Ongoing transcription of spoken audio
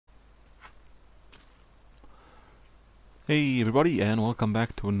Hey everybody, and welcome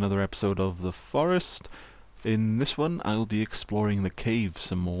back to another episode of The Forest. In this one, I'll be exploring the cave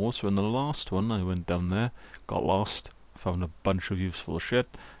some more. So in the last one, I went down there, got lost, found a bunch of useful shit.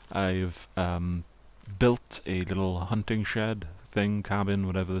 I've built a little hunting shed thing, cabin,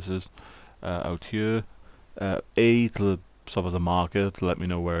 whatever this is, out here. A, to serve as a marker to let me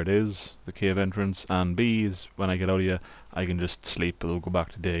know where it is, the cave entrance, and B is when I get out of here, I can just sleep, it'll go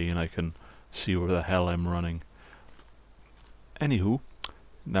back to day, and I can see where the hell I'm running. Anywho,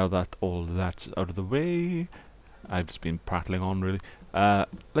 now that all that's out of the way, I've just been prattling on really.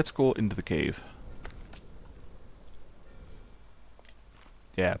 Let's go into the cave.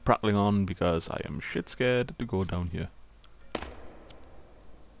 Yeah, prattling on because I am shit scared to go down here.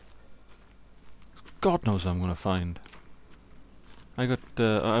 God knows what I'm gonna find. I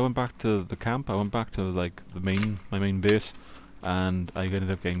went back to the camp. I went back to like my main base, and I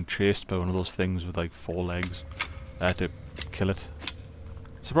ended up getting chased by one of those things with like 4 legs. I had to kill it.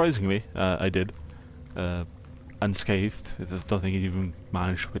 Surprisingly, I did. Unscathed. I don't think it even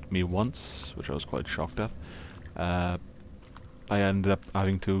managed to hit me once, which I was quite shocked at. I ended up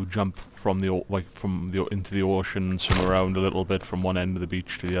having to jump from into the ocean, swim around a little bit from one end of the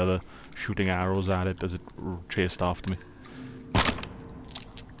beach to the other, shooting arrows at it as it chased after me.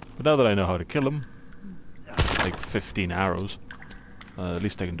 But now that I know how to kill him, like 15 arrows, at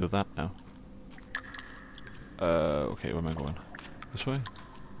least I can do that now. Okay, where am I going? This way?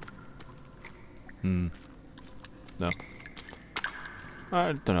 No.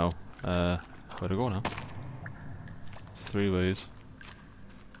 I don't know. Where to go now? 3 ways.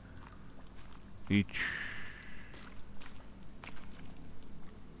 Each.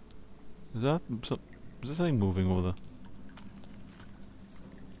 Is this thing moving over there?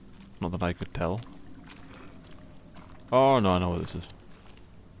 Not that I could tell. Oh no, I know where this is.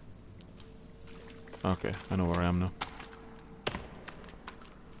 Okay, I know where I am now.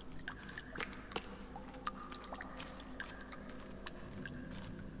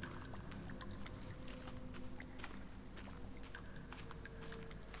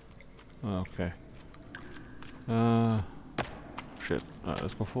 Okay. Shit. Alright,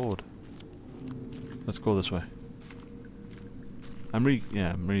 let's go forward. Let's go this way. I'm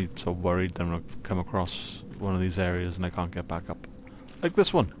really so worried that I'm gonna come across one of these areas and I can't get back up. Like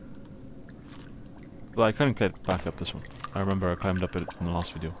this one! Well, I couldn't get back up this one. I remember I climbed up it in the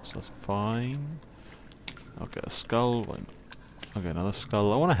last video, so that's fine. Okay, a skull. Why not? Okay, another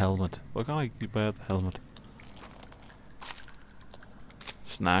skull. I want a helmet. Why can't I buy the helmet?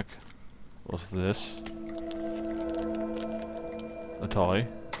 Snack. What's this? A toy.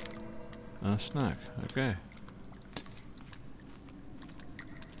 And a snack. Okay.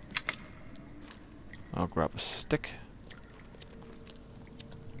 I'll grab a stick.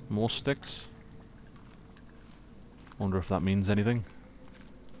 More sticks. Wonder if that means anything.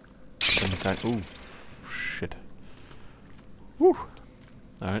 Ooh, shit. Woo!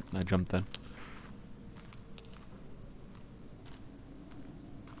 Alright, I jumped then.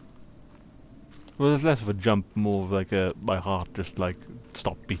 Well, it's less of a jump, more of like my heart just like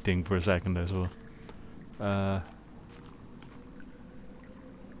stopped beating for a second as well.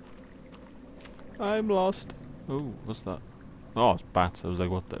 I'm lost. Oh, what's that? Oh, it's bats. I was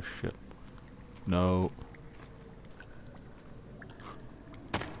like, what the shit? No.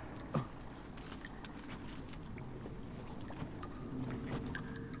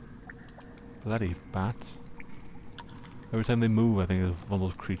 Bloody bats. Every time they move, I think one of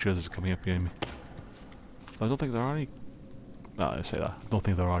those creatures is coming up behind me. I don't think there are any... No, I say that. I don't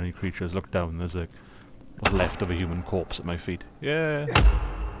think there are any creatures. Look down, there's like what's left of a human corpse at my feet. Yeah!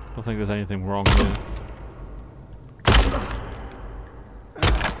 Don't think there's anything wrong there.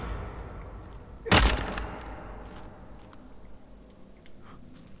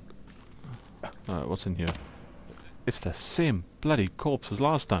 Alright, what's in here? It's the same bloody corpse as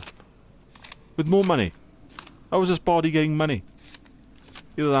last time. With more money. How was this body getting money?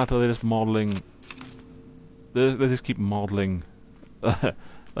 Either that or they're just modelling... They just keep modelling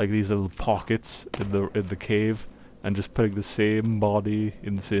like these little pockets in the cave and just putting the same body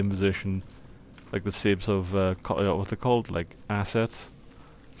in the same position, like the same sort of what they're called, like assets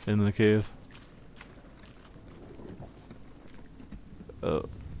in the cave.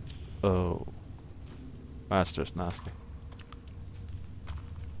 Oh, that's just nasty.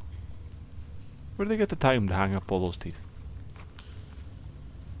 Where do they get the time to hang up all those teeth?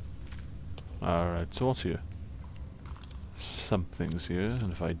 Alright, so what's here? Something's here,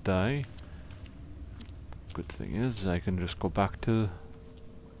 and if I die, good thing is I can just go back to...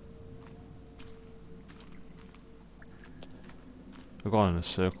 I've gone in a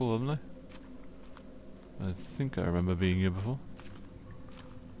circle, haven't I? I think I remember being here before.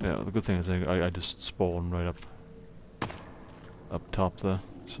 Yeah, the good thing is I just spawn right up top there,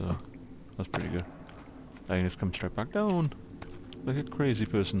 so that's pretty good. I can just come straight back down, like a crazy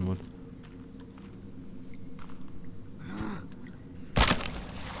person would.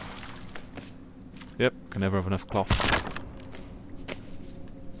 Yep, can never have enough cloth.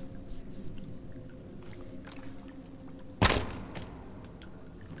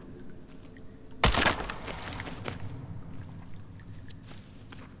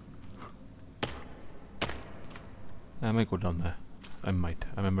 I might go down there. I might.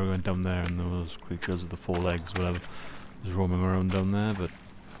 I remember going down there and those creatures with the 4 legs, whatever, was roaming around down there, but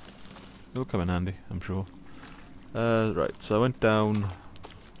it'll come in handy, I'm sure. Right, so I went down.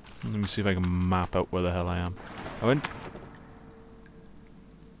 Let me see if I can map out where the hell I am. I went...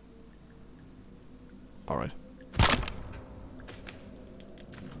 Alright.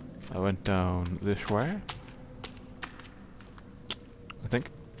 I went down this way, I think.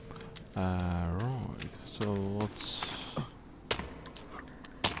 Right, so what's...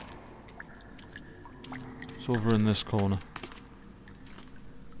 It's over in this corner.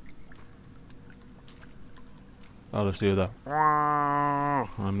 I'll just hear that.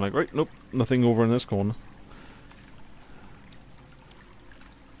 I'm like, right, nope, nothing over in this corner.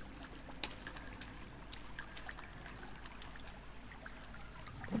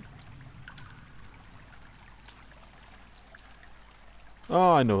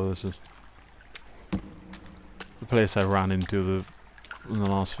 Oh, I know what this is. The place I ran into in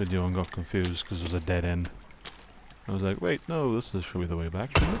the last video and got confused because it was a dead end. I was like, wait, no, this should be the way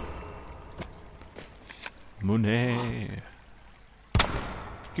back, shouldn't it? Money!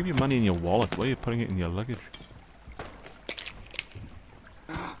 Keep your money in your wallet. Why are you putting it in your luggage?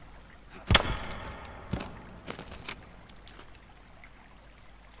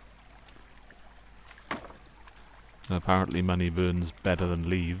 Apparently money burns better than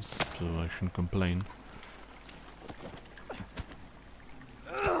leaves, so I shouldn't complain.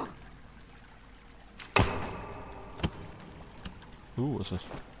 Ooh, what's this?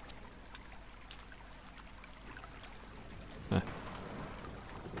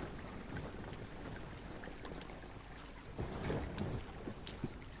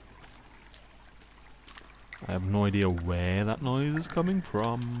 I have no idea where that noise is coming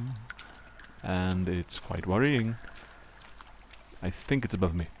from, and it's quite worrying. I think it's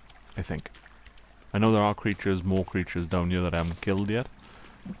above me. I think. I know there are more creatures down here that I haven't killed yet,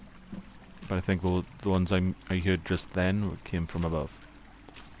 but I think the ones I heard just then came from above.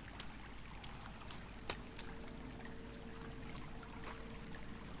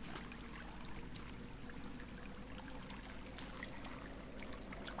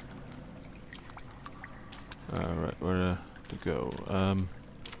 Alright, where to go?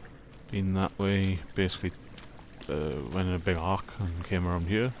 Been that way, basically went in a big arc and came around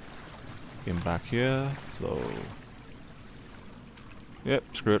here. Came back here, so... Yep,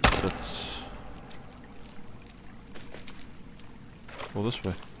 screw it, let's go this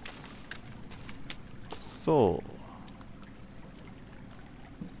way. So...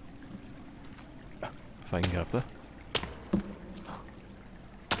 If I can get up there.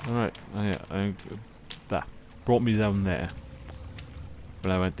 Alright, yeah, that brought me down there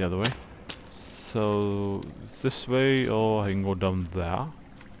when I went the other way. So this way, or I can go down there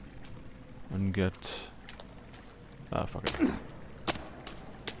and get... Ah, fuck it.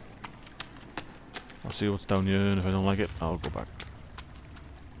 I'll see what's down here, and if I don't like it, I'll go back.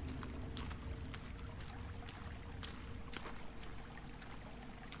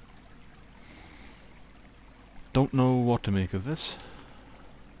 Don't know what to make of this.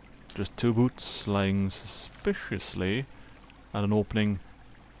 Just 2 boots lying suspiciously at an opening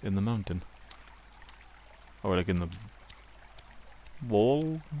in the mountain. Or like in the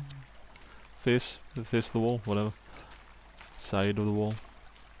wall? Face of the wall, whatever. Side of the wall.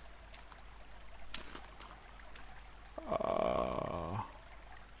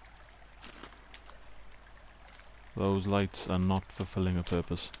 Those lights are not fulfilling a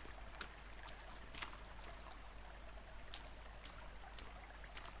purpose.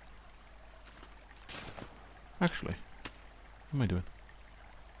 Actually, what am I doing?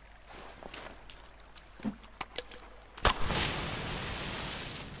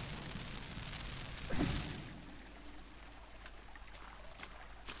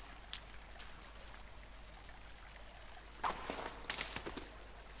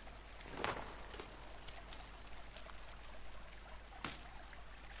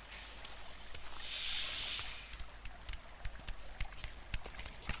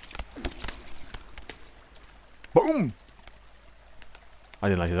 Boom! I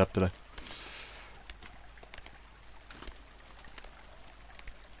didn't light it up, did I?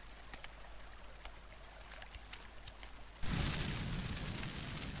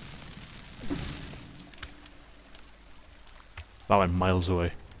 That went miles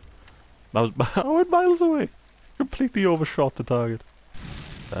away. That was I went miles away. Completely overshot the target.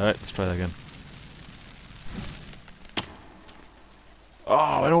 Alright, let's try that again. Oh,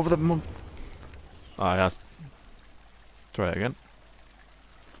 I went over the moon. Ah, yes. Try it again.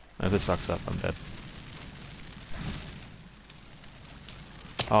 If this fucks up, I'm dead.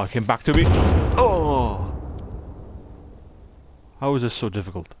 Oh, it came back to me. Oh! How is this so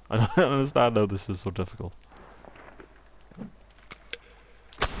difficult? I don't understand how this is so difficult.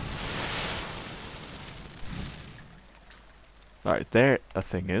 Alright, there a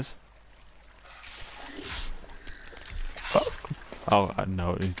thing is. Oh,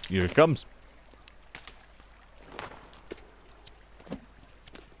 no, here it comes.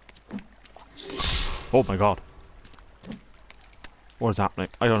 Oh my god. What is happening?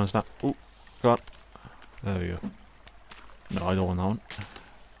 I don't understand. Oh, god. There we go. No, I don't want that one.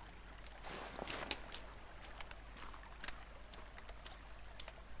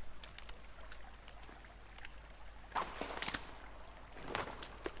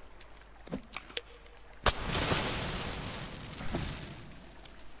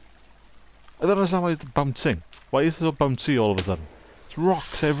 I don't understand why it's bouncing. Why is it so bouncy all of a sudden? There's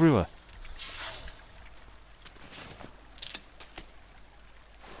rocks everywhere.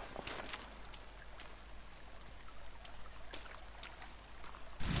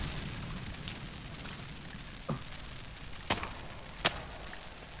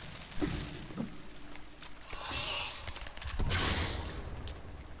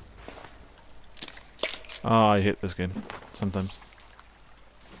 Ah, I hate this game sometimes.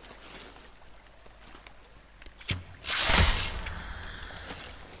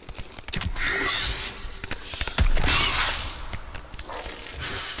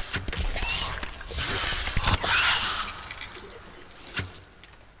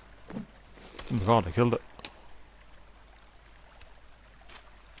 Oh my god, I killed it.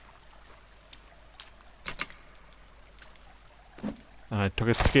 I took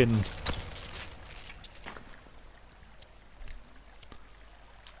its skin.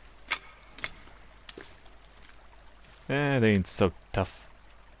 Eh, it ain't so tough.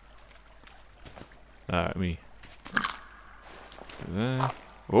 Alright, me. Do that.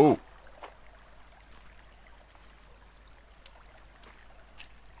 Oh!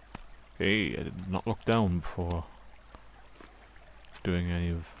 Okay, I did not look down before doing any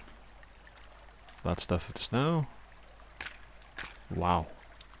of that stuff just now. Wow.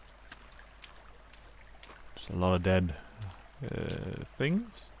 Just a lot of dead things.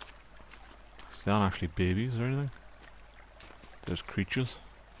 These aren't actually babies or anything. There's creatures.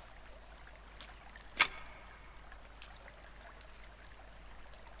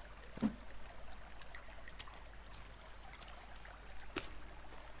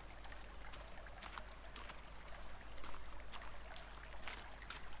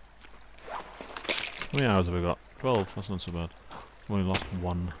 How many hours have we got? 12, that's not so bad. I've only lost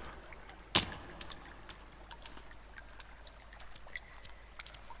one.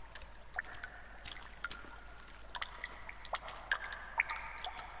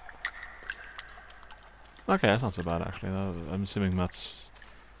 Okay, that's not so bad actually. I'm assuming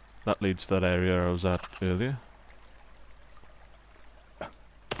that leads to that area I was at earlier.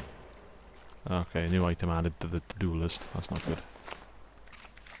 Okay, new item added to the to-do list. That's not good.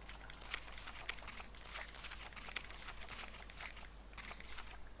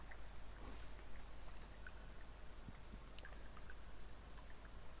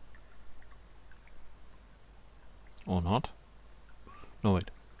 Or not. No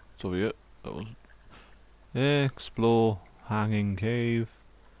wait. It's over here. That was explore hanging cave.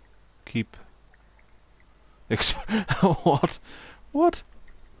 Keep what? What?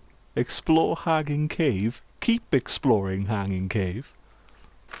 Explore hanging cave? Keep exploring hanging cave.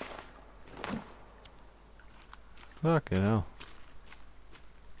 Fucking hell.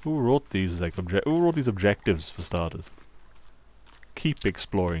 Who wrote these who wrote these objectives for starters? Keep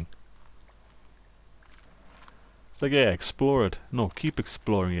exploring. It's like, yeah, explore it. No, keep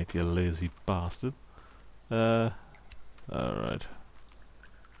exploring it, you lazy bastard. Alright.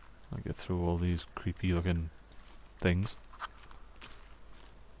 I'll get through all these creepy looking things.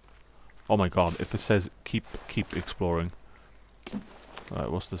 Oh my god, if it says keep exploring. Alright,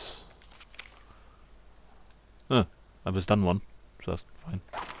 what's this? Huh, I've just done one, so that's fine.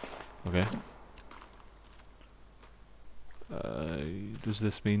 Okay. Does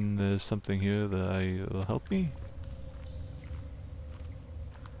this mean there's something here that will help me?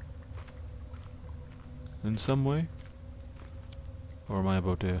 In some way? Or am I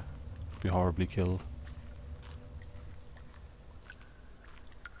about to be horribly killed?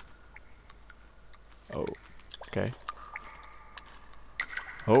 Oh, okay.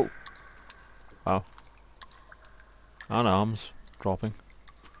 Oh. Wow. And arms dropping.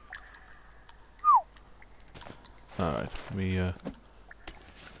 Alright, let me get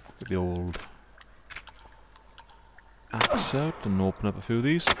the old axe out and open up a few of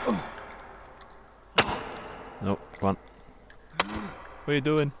these. Nope, come on. What are you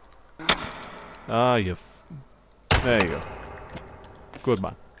doing? Ah, there you go. Good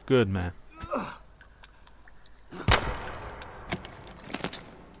man. Good man.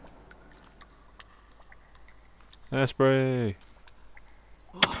 Spray.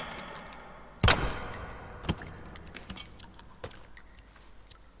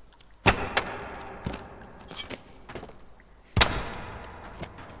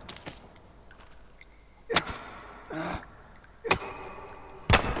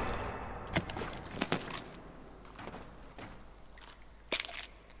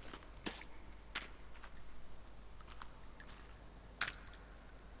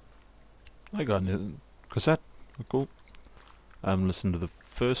 I got a cassette. Cool. I haven't listened to the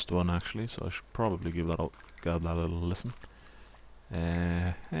first one actually, so I should probably give that a little listen.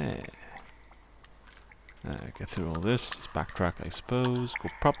 Get through all this. Backtrack, I suppose. Go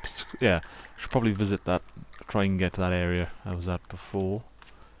props. Yeah, should probably visit that. Try and get to that area I was at before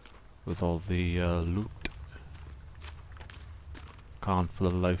with all the loot. Can't for the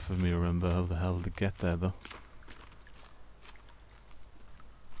life of me remember how the hell to get there though.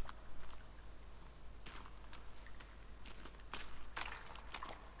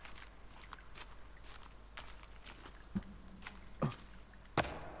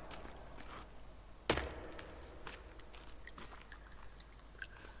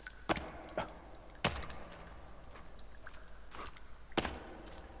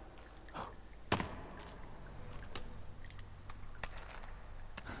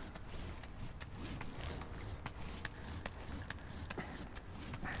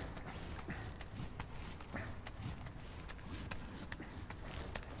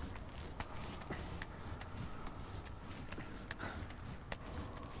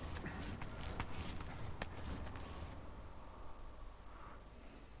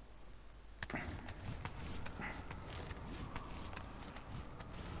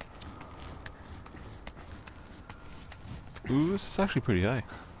 Ooh, this is actually pretty high.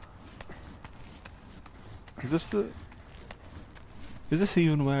 Is this the... Is this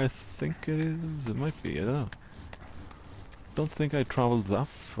even where I think it is? It might be, I don't know. Don't think I travelled that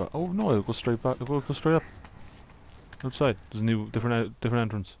far. Oh no, I'll go straight back. I'll go straight up. Outside. There's a new, different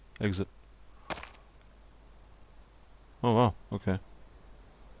entrance. Exit. Oh wow, okay.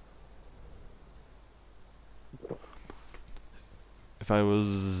 If I was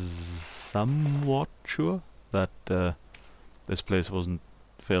somewhat sure that this place wasn't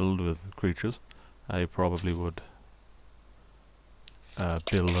filled with creatures, I probably would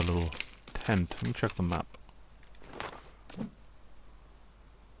build a little tent. Let me check the map.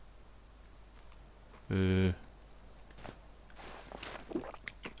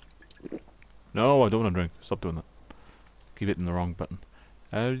 No, I don't want to drink. Stop doing that. Keep hitting the wrong button.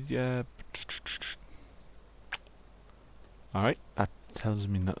 Yeah. Alright, that tells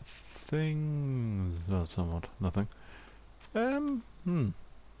me nothing. Well, somewhat nothing. Alright.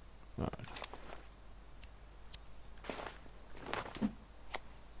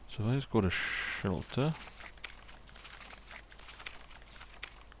 So let's go to shelter.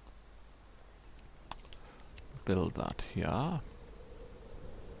 Build that here.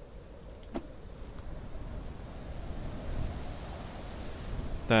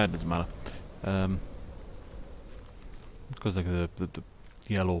 That doesn't matter. Because like the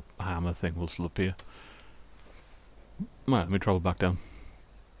yellow hammer thing will still appear. Right, let me travel back down.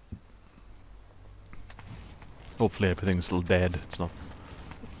 Hopefully everything's still dead. It's not...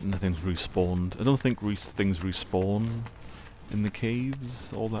 Nothing's respawned. I don't think things respawn in the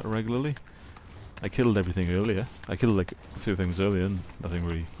caves all that regularly. I killed everything earlier. I killed like a few things earlier and nothing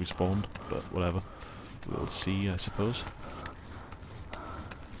really respawned, but whatever. We'll see, I suppose.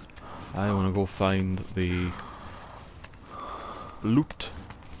 I want to go find the loot.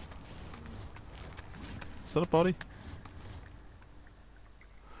 Is that a body?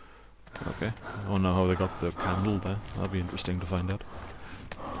 Okay. I don't know how they got the candle there. That'll be interesting to find out.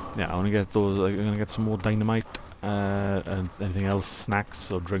 Yeah, I want to get those. I'm gonna get some more dynamite and anything else,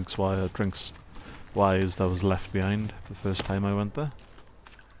 snacks or drinks wise that was left behind the first time I went there.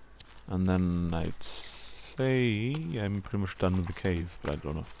 And then I'd say I'm pretty much done with the cave, but I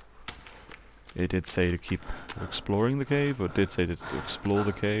don't know. It did say to keep exploring the cave, or it did say to explore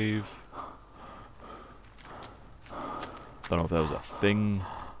the cave. Don't know if that was a thing.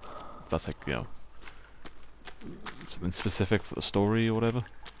 If that's like, you know, something specific for the story or whatever.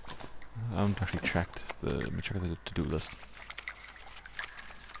 I haven't actually checked let me check the to-do list.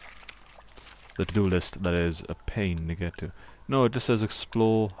 The to-do list, that is a pain to get to. No, it just says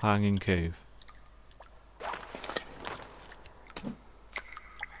explore hanging cave.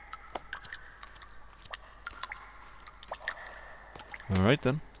 Alright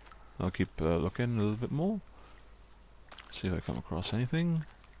then, I'll keep looking a little bit more. See if I come across anything.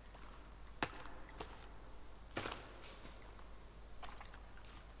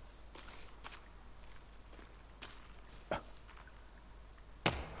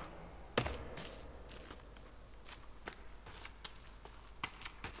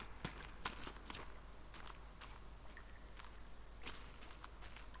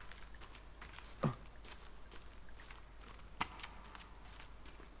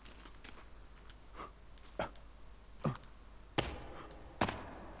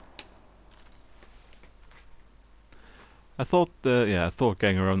 I thought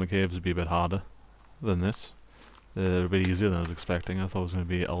getting around the caves would be a bit harder than this. A bit easier than I was expecting. I thought it was going to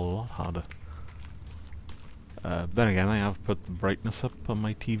be a lot harder. Then again, I have put the brightness up on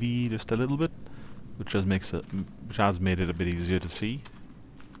my TV just a little bit, which has made it a bit easier to see.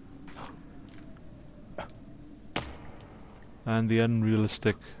 And the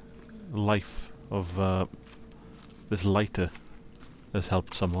unrealistic life of this lighter has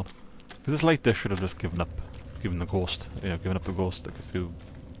helped somewhat. Because this lighter should have just given up the ghost, given up the ghost like a few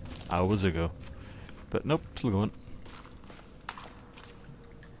hours ago. But nope, still going.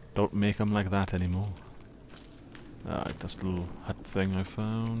 Don't make them like that anymore. Alright, that's the little hut thing I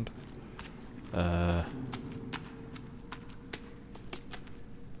found. Where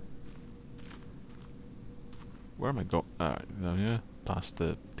am I going? Alright, down here, past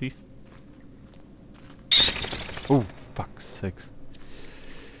the teeth. Oh, fuck's sakes.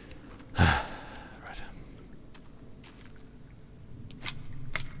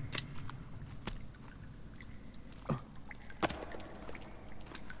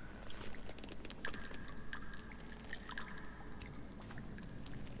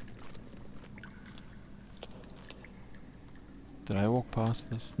 Did I walk past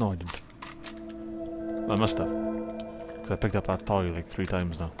this? No, I didn't. I must have. Because I picked up that toy like 3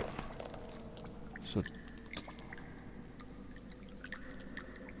 times now. So...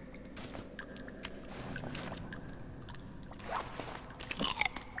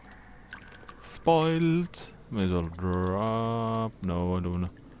 spoiled! May as well drop... No, I don't wanna...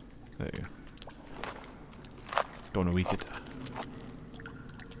 There you go. Don't wanna weak it.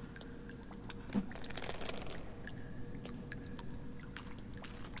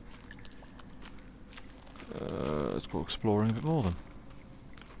 Let's go exploring a bit more then.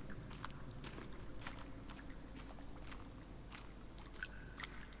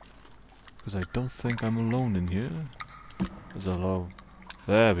 Because I don't think I'm alone in here. There's a low.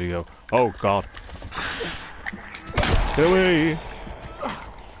 There we go. Oh god. Get away!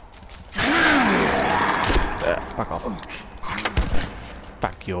 There, back off.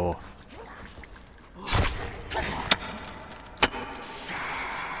 Back your...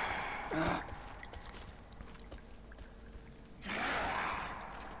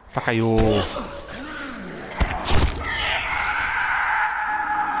 Fuck you!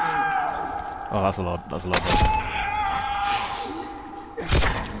 Oh, that's a lot. That's a lot.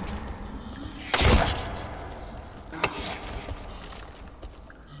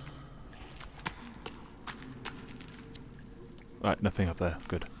 Right, nothing up there.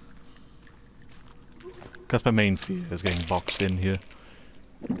 Good. That's my main fear, is getting boxed in here.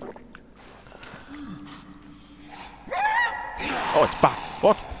 Oh, it's back.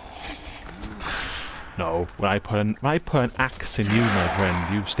 What? No, when I put an axe in you, my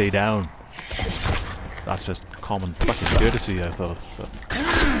friend, you stay down. That's just common fucking courtesy, I thought. But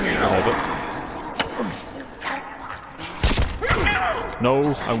whatever.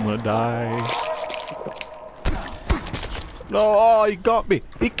 No, I'm gonna die. No, oh, he got me.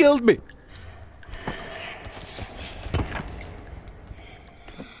 He killed me.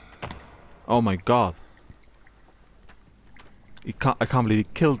 Oh my god. I can't believe he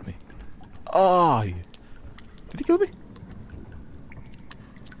killed me. Oh, did he kill me?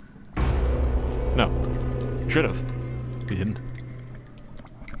 No. Should have. He didn't.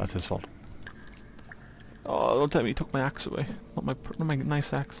 That's his fault. Oh, don't tell me he took my axe away. Not my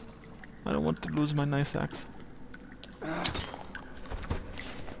nice axe. I don't want to lose my nice axe.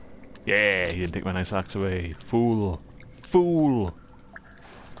 Yeah, he didn't take my nice axe away. Fool. Fool.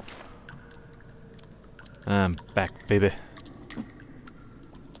 I'm back, baby.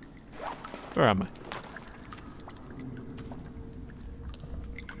 Where am I?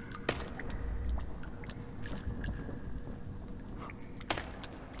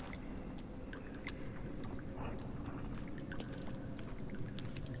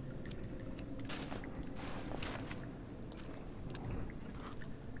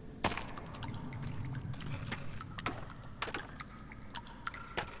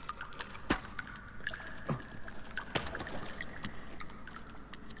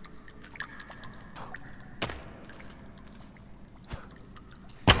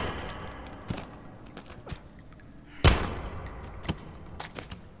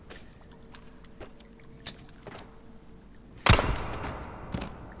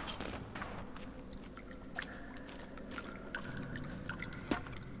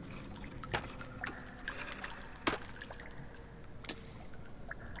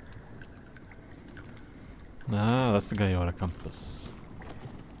 Ah, that's the guy who had a compass.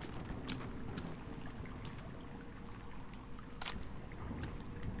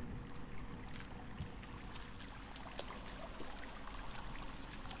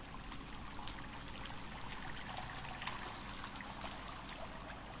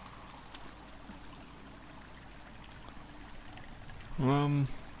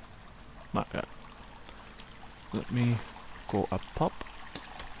 Not yet. Let me go up top.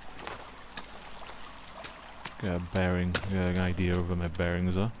 Get a bearing, get an idea of where my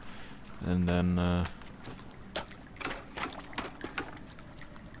bearings are. And then,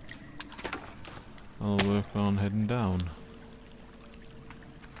 I'll work on heading down.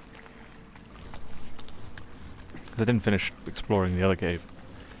 Because I didn't finish exploring the other cave.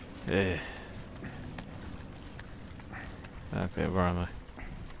 Eh. Okay, where am I?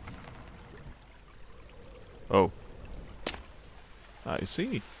 Oh. I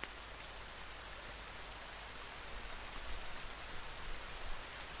see.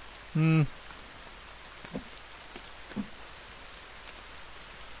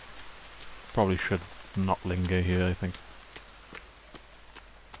 Probably should not linger here, I think.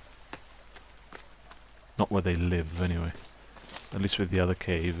 Not where they live, anyway. At least with the other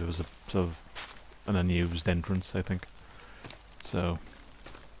cave, it was a sort of an unused entrance, I think. So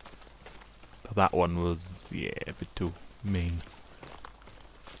that one was, yeah, a bit too mean.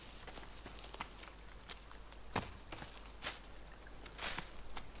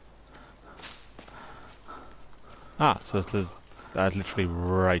 Ah, so there's that's literally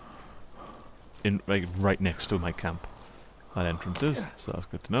right in, like, right next to my camp. That entrance is, so that's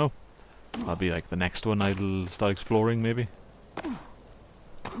good to know. That'll be like the next one I'll start exploring, maybe.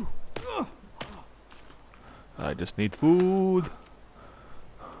 I just need food.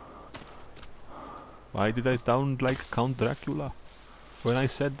 Why did I sound like Count Dracula when I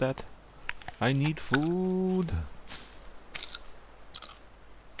said that? I need food.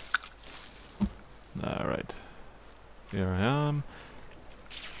 Alright. Here I am.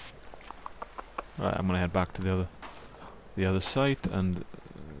 Right, I'm gonna head back to the other site, and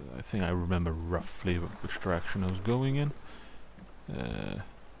I think I remember roughly which direction I was going in.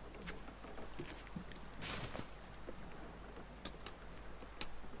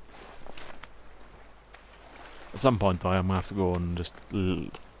 At some point, though, I'm gonna have to go and just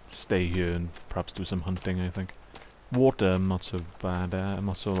stay here and perhaps do some hunting, I think. Water, I'm not so bad. I'm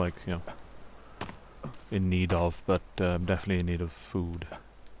not so, like, you know, in need of, but definitely in need of food.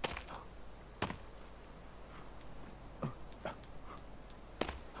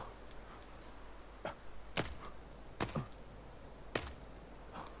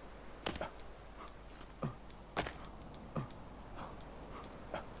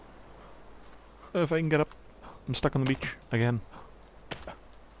 If I can get up. I'm stuck on the beach again.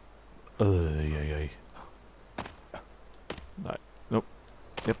 Yay. Right. Nope.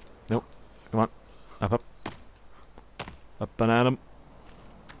 Yep. Nope. Come on. Up. Up and at 'em.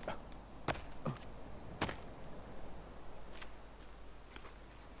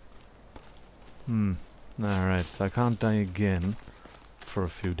 Alright, so I can't die again. For a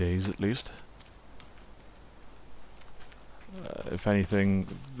few days at least. If anything,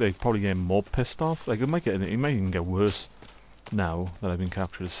 they probably get more pissed off. Like, it might even get worse now that I've been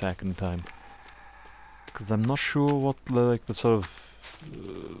captured a second time. Because I'm not sure what the sort of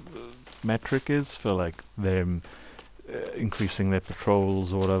metric is for, like, them increasing their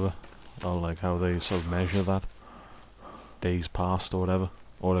patrols or whatever. Or like how they sort of measure that. Days passed or whatever.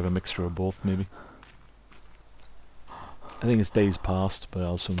 Or like a mixture of both, maybe. I think it's days passed, but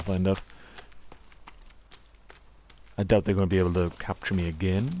I'll soon find out. I doubt they're going to be able to capture me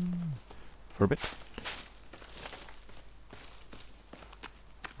again for a bit.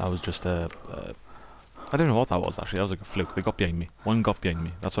 That was just I don't know what that was, actually. That was like a fluke. They got behind me. One got behind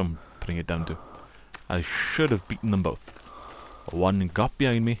me. That's what I'm putting it down to. I should have beaten them both. One got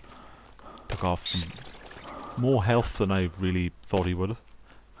behind me, took off some more health than I really thought he would have,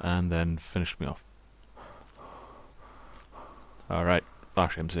 and then finished me off. Alright.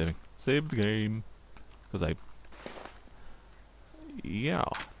 Actually, I'm saving. Save the game. Because yeah,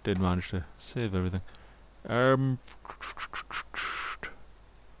 did manage to save everything. I'll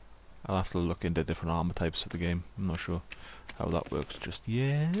have to look into different armor types for the game. I'm not sure how that works just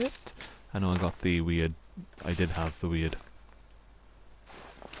yet. I know I got the weird. I did have the weird.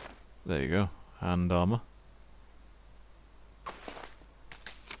 There you go. Hand armor.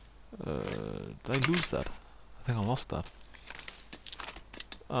 Did I lose that? I think I lost that.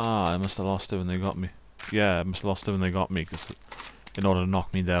 Ah, I must have lost it when they got me. Yeah, I must have lost it when they got me, because in order to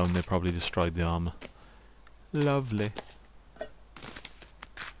knock me down, they probably destroyed the armor. Lovely.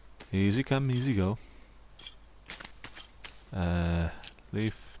 Easy come, easy go.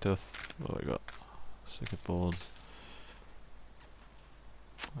 Leaf, tuff, what do we got? Circuit boards.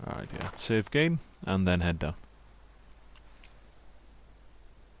 Alright, yeah. Save game, and then head down.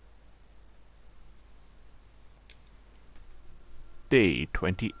 Day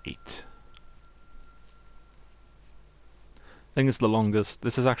 28. I think it's the longest.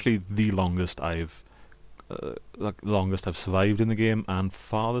 This is actually the longest I've survived in the game, and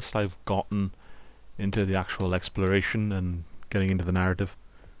farthest I've gotten into the actual exploration and getting into the narrative.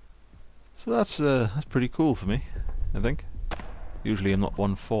 So that's pretty cool for me, I think. Usually I'm not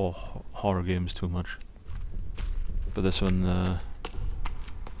one for horror games too much, but this one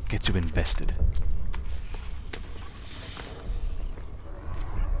gets you invested.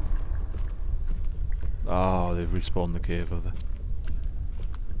 Oh, they've respawned the cave, have they?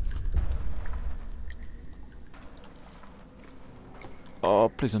 Oh,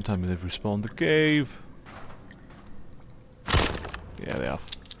 please don't tell me they've respawned the cave. Yeah, they have.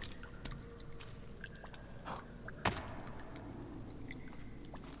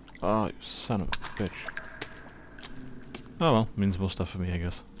 Oh, you son of a bitch. Oh well, means more stuff for me, I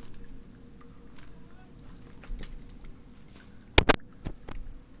guess.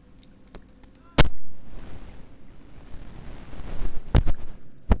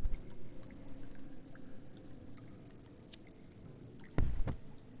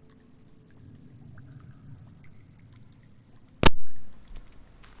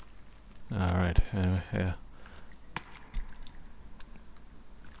 Alright, anyway, yeah.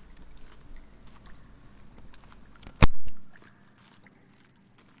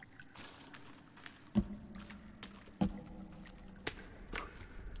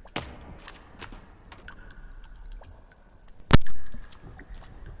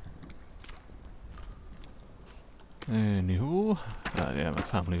 Anywho, yeah, my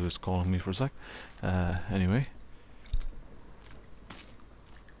family was calling me for a sec. Anyway.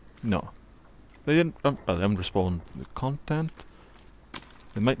 No. They didn't, well, they haven't respawned the content.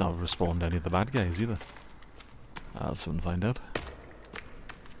 They might not have respawned any of the bad guys either. I'll soon find out.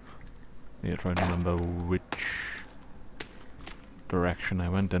 Yeah, trying to remember which direction I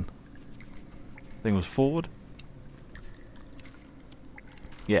went in. I think it was forward.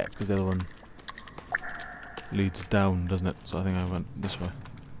 Yeah, because the other one leads down, doesn't it? So I think I went this way.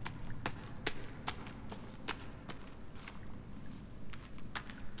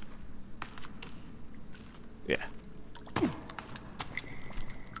 Yeah.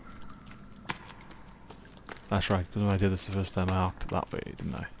 That's right, because when I did this the first time I arced that way,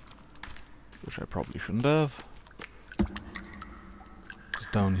 didn't I? Which I probably shouldn't have. Because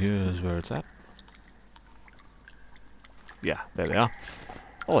down here is where it's at. Yeah, there they are.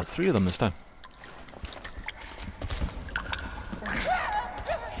 Oh, it's 3 of them this time.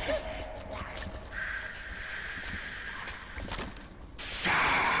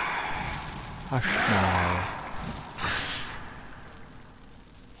 Hush now.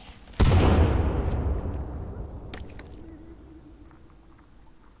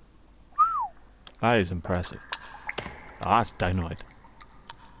 That is impressive. Ah, that's dynamite.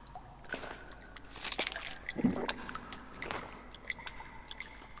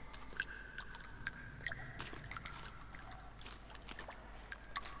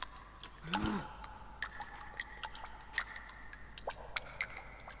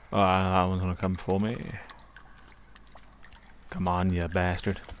 Oh, that one's gonna come for me. Come on, you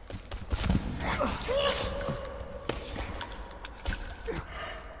bastard.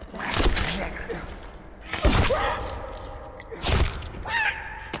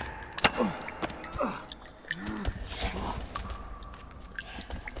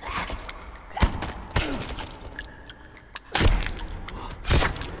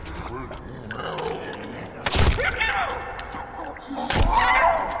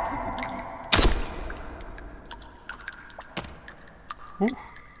 Ooh.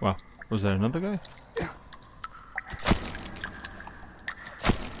 Wow, was there another guy?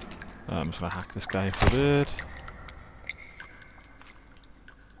 I'm just gonna hack this guy for a bit.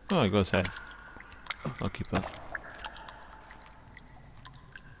 Oh, he got his head. I'll keep that.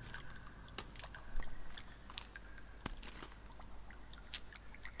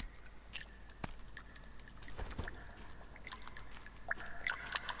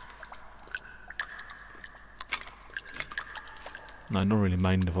 I don't really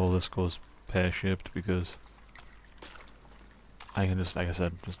mind if all this goes pear-shaped because I can just, like I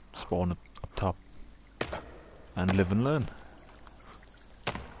said, just spawn up top and live and learn.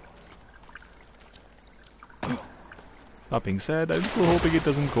 That being said, I'm still hoping it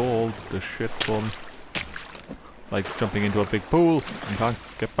doesn't go all to shit for me. Like jumping into a big pool and can't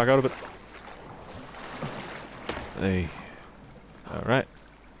get back out of it. Hey, Alright.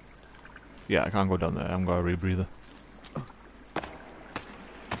 Yeah, I can't go down there. I haven't got a rebreather.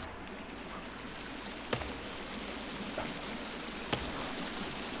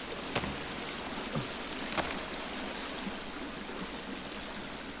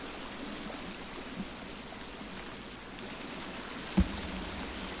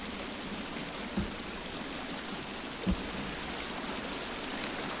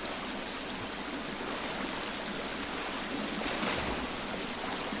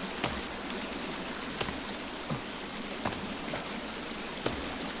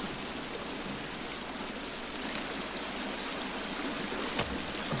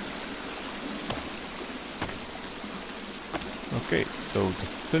 Okay, so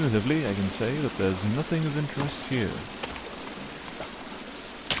definitively I can say that there's nothing of interest here.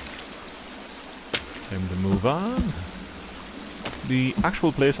 Time to move on. The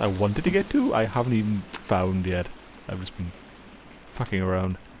actual place I wanted to get to, I haven't even found yet. I've just been fucking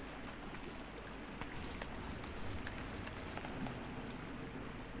around.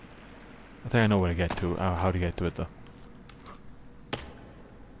 I think I know where to get to, how to get to it though.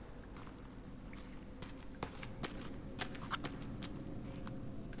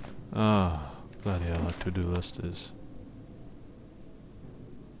 Ah, bloody hell, that to-do list is...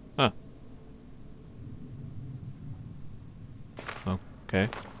 Huh. Okay.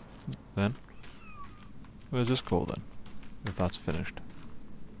 Then. Where's this go then? If that's finished.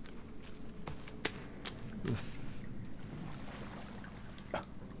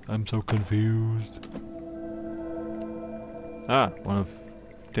 I'm so confused. Ah, one of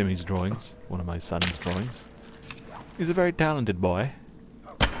Timmy's drawings. One of my son's drawings. He's a very talented boy.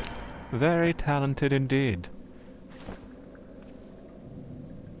 Very talented indeed.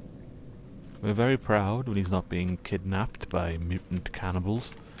 We're very proud when he's not being kidnapped by mutant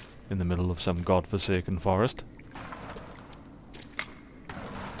cannibals in the middle of some godforsaken forest.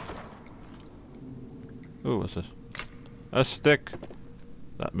 Ooh, what's this? A stick!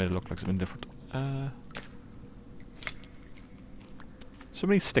 That made it look like something different. So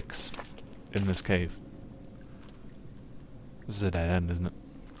many sticks in this cave. This is a dead end, isn't it?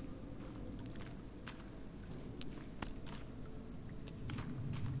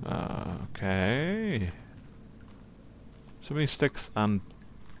 Okay. So many sticks and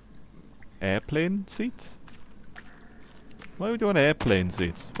airplane seats? Why would you want airplane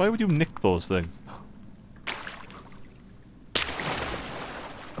seats? Why would you nick those things?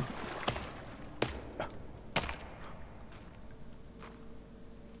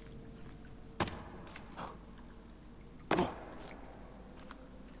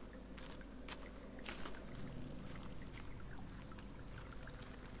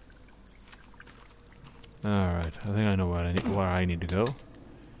 Alright, I think I know where I need to go.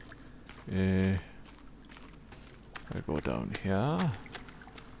 I go down here.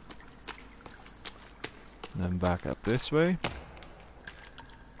 And then back up this way.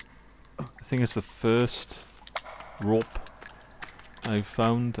 I think it's the first rope I've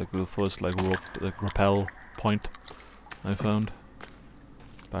found, like the first rope, like rappel point I found.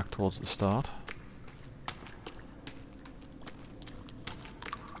 Back towards the start.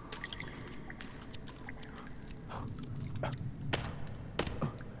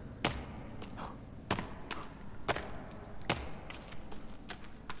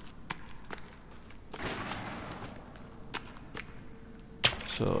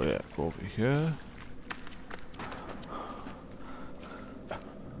 So yeah, go over here.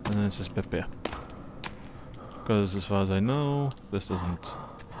 And then it's this bit here. Because as far as I know, this isn't...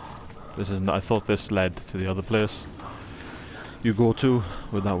 I thought this led to the other place you go to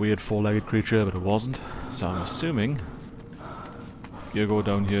with that weird four-legged creature, but it wasn't. So I'm assuming you go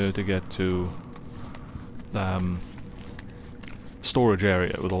down here to get to storage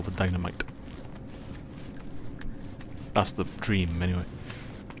area with all the dynamite. That's the dream, anyway.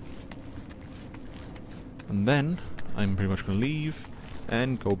 And then I'm pretty much going to leave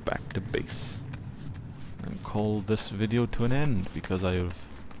and go back to base and call this video to an end because I have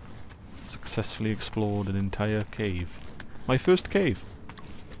successfully explored an entire cave. My first cave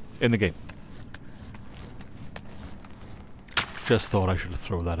in the game. Just thought I should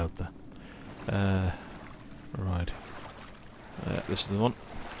throw that out there. Right. This is the one.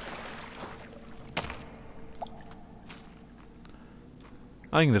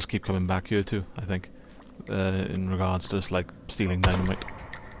 I can just keep coming back here too, I think. In regards to just stealing dynamite.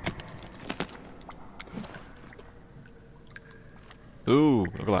 Ooh,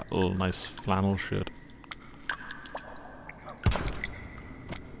 look at that little nice flannel shirt.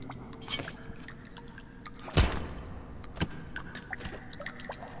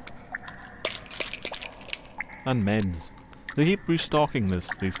 And meds. They keep restocking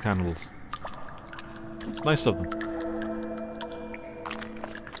these cannibals. It's nice of them.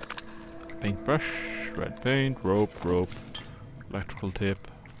 Paintbrush, red paint, rope, electrical tape,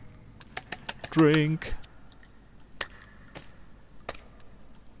 drink,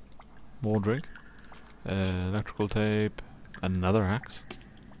 more drink, electrical tape, another axe.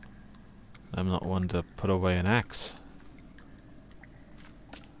 I'm not one to put away an axe.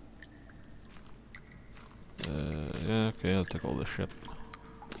 Yeah, okay, I'll take all this shit.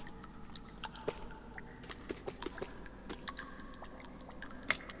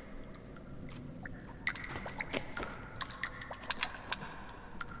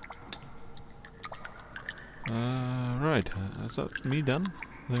 Right, is that me done?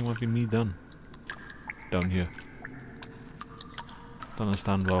 I think it might be me done. Down here. Don't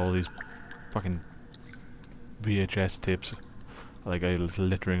understand why all these fucking VHS tapes are like idols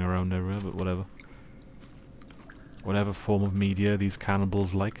littering around everywhere, but whatever. Whatever form of media these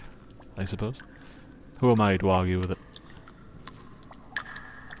cannibals like, I suppose. Who am I to argue with it?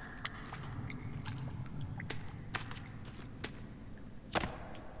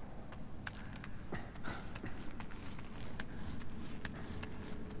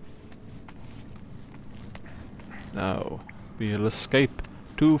 Now, we'll escape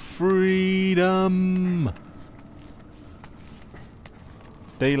to freedom!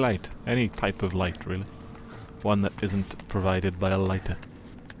 Daylight. Any type of light, really. One that isn't provided by a lighter.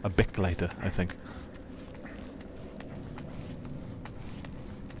 A Bic lighter, I think.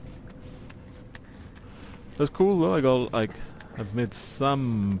 That's cool though, I've made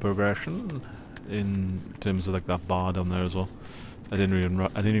some progression in terms of like that bar down there as well. I didn't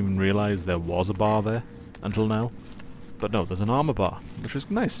even realize there was a bar there until now. But no, there's an armor bar, which is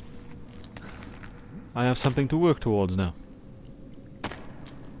nice. I have something to work towards now.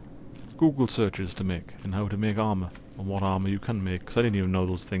 Google searches to make, and how to make armor, and what armor you can make, because I didn't even know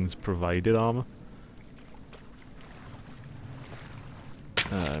those things provided armor.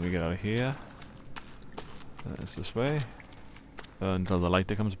 Let me get out of here. It's this way. Until the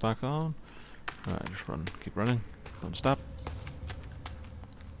lighter comes back on. Alright, just run. Keep running. Don't stop.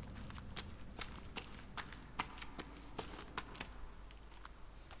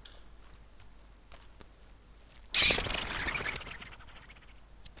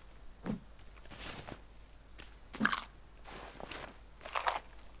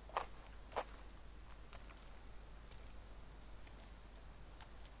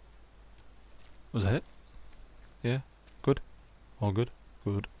 Was that it? Yeah? Good? All good?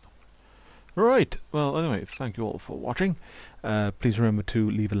 Good. Right, well anyway, thank you all for watching. Please remember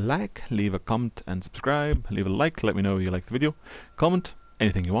to leave a like, leave a comment and subscribe. Leave a like, let me know you like the video. Comment,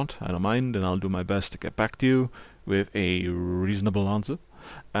 anything you want, I don't mind, and I'll do my best to get back to you with a reasonable answer.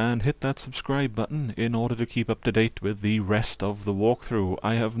 And hit that subscribe button in order to keep up to date with the rest of the walkthrough.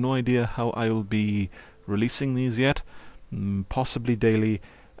 I have no idea how I will be releasing these yet. Possibly daily.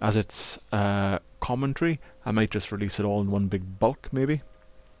 As it's commentary, I might just release it all in one big bulk, maybe.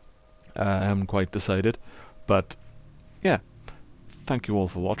 I haven't quite decided. But, yeah. Thank you all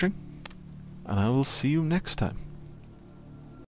for watching. And I will see you next time.